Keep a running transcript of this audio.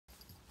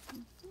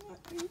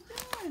What are you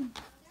doing?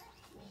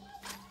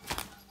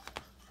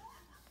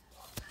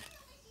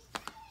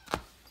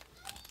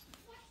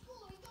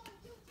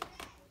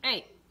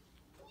 Hey!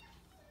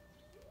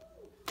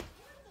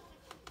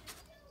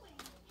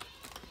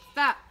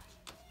 Stop!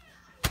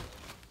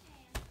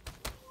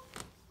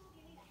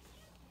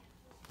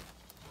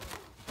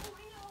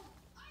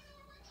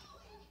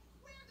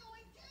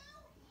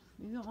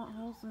 You don't want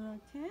holes in our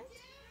tent?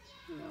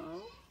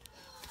 No.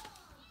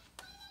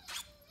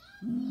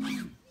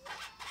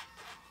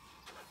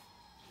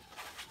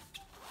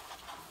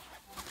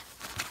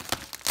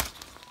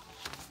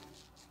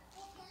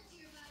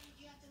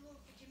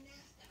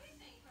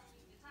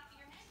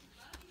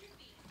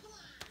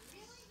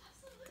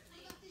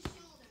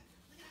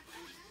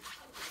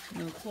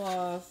 No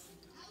claws.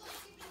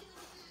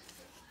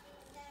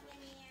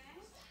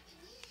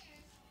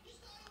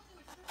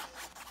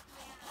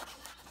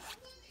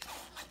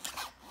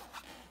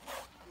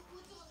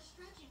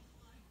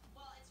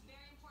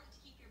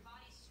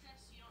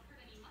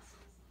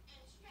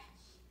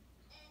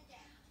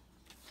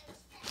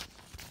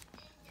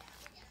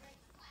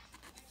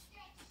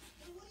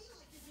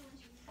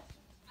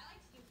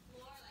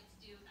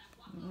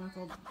 That's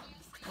all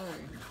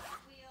blurry.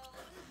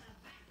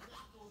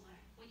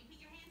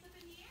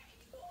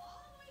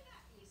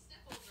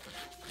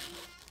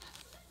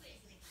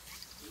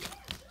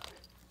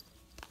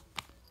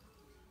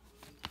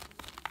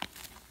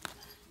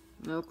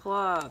 No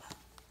cloth.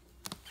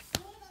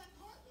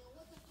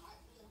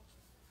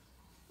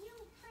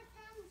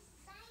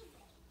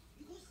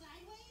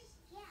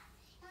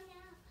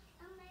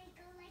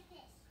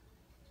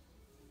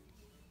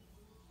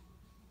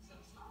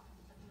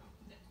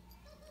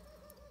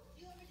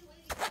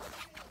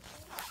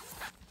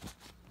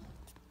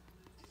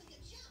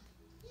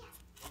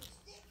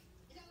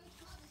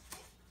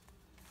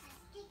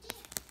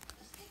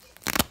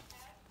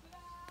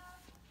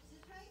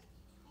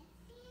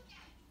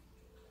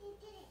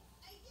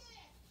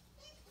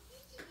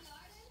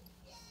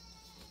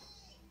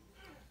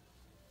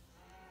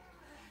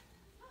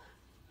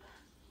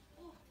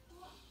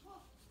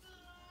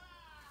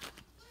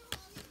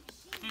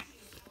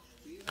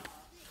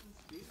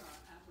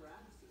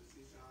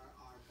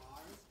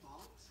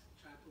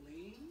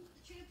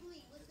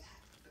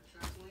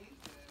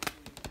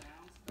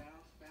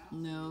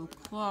 No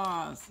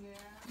claws. Yep.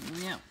 And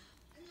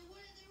then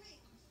what are the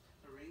rings?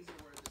 The rings are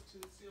where there's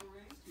two seal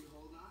rings you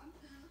hold on,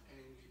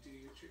 and you do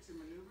your tricks and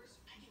maneuvers.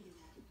 I can do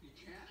that. You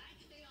can? I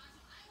can be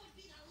awesome. I would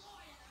be the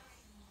Lord of the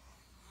Rings.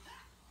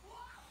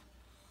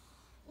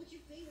 What's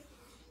your favorite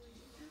thing to do in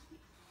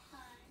gymnastics?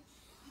 Bars.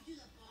 You do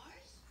the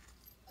bars?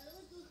 Are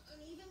those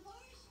uneven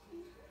bars?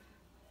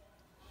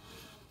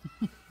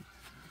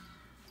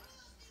 What are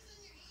those things on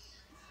your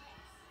hands?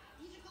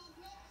 These are called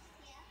grips?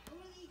 Yeah.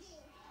 What do they do?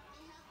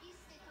 They help you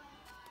stick on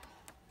the bar.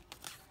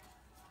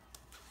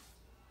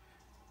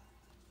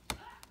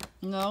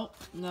 No,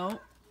 no,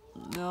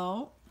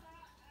 no.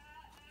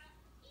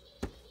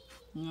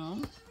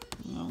 No,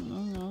 no,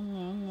 no, no,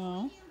 no,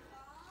 no.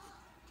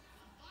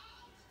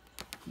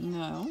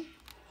 No.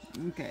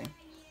 Okay.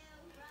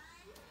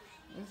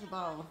 Where's the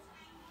ball?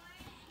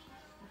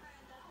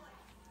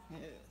 Here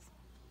it is.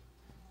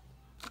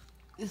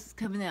 This is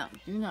coming out.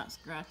 Do not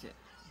scratch it.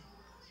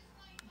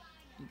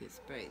 You get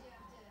sprayed.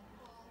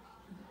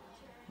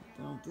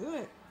 Don't do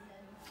it.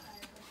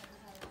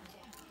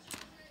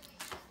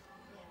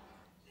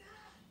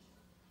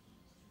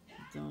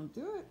 Don't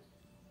do it.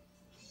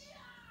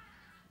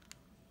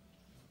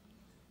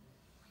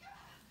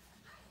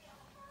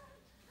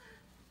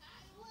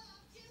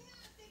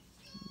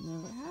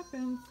 Never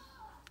happens.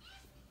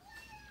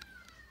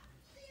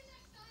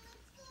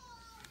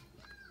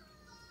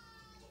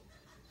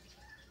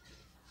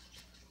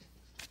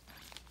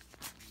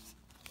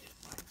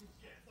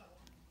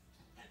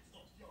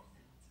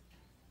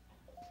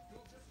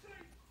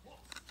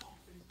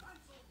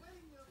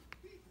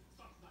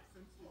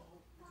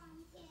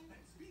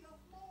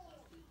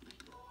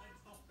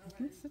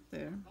 You can sit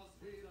there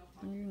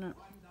and you're not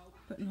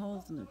putting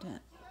holes in the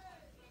tent.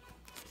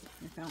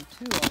 I found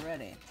two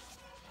already.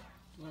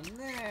 One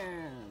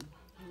there.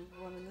 There's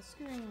one in the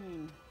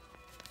screen.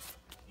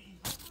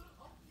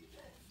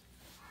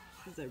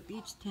 This is our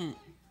beach tent.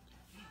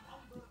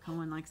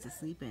 Cohen likes to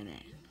sleep in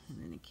it.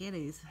 And then the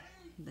kitties,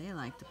 they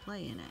like to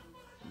play in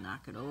it.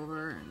 Knock it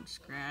over and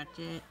scratch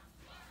it.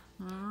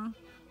 Huh?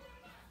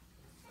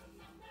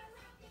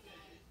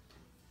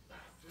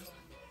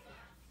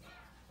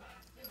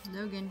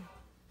 Logan.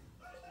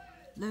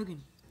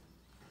 Logan.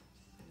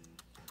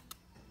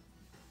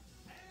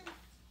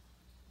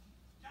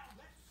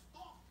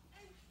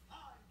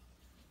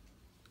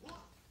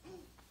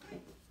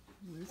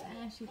 Where's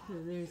Ash?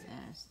 There's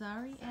Ash.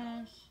 Sorry,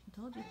 Ash. I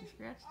told you if you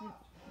scratched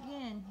it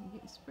again, you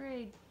get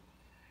sprayed.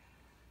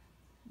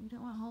 We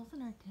don't want holes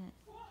in our tent.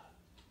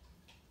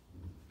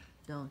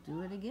 Don't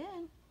do it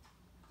again.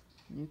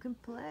 You can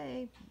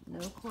play. No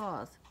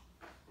claws.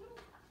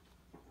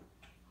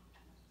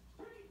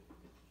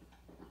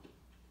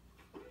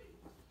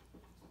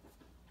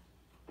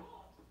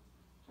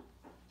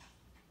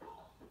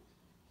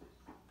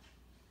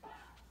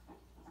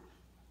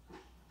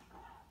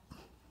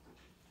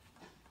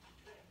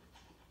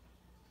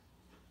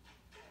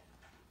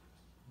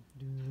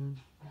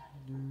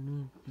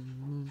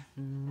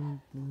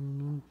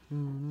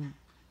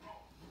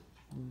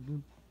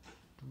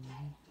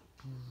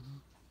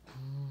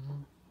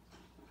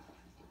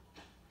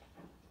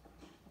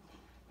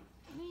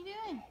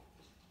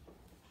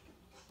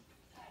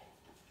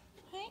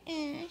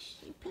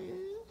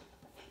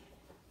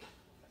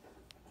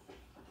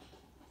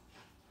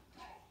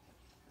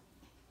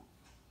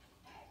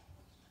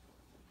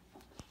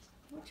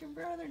 What's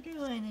your brother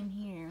doing in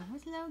here?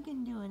 What's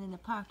Logan doing in the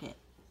pocket?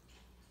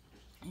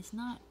 It's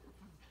not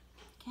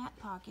cat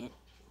pocket.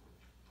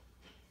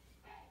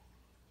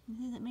 This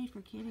isn't made for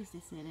kitties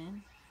to sit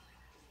in.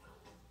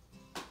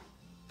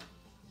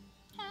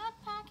 Cat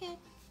pocket.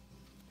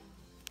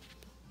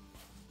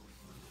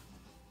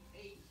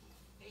 Eight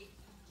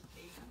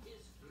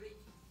is great.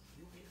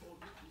 You can hold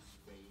it this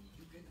way.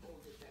 You can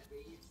hold it that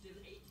way. It's still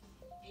eight.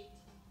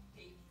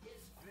 Eight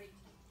is great.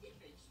 It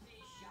makes me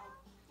shout,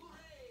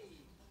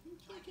 hooray! You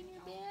kicking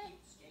your bed?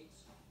 Eight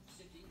skates,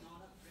 sitting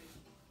on a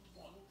frame.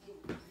 1, 2,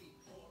 3,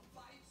 4,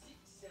 5, 6,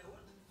 7,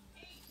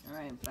 8.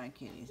 Alright, bye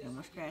kitties. No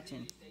more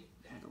scratching.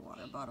 Or the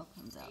water bottle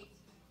comes out.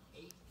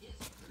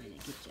 Gonna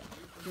get you.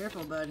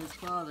 Careful, bud. His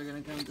claws are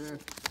gonna come through.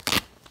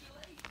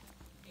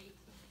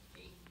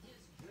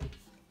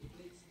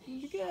 Here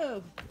you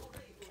go.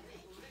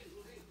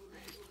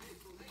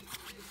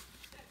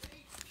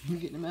 You're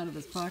getting him out of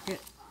his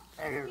pocket.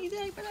 He's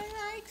like, but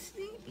I like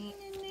sleeping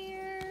in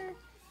there.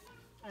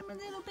 I'm a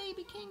little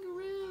baby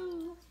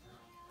kangaroo.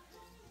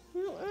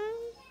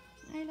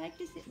 I like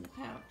to sit in the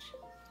pouch.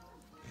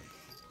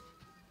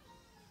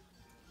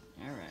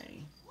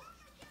 Alrighty.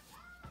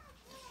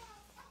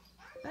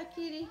 Bye,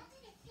 kitty.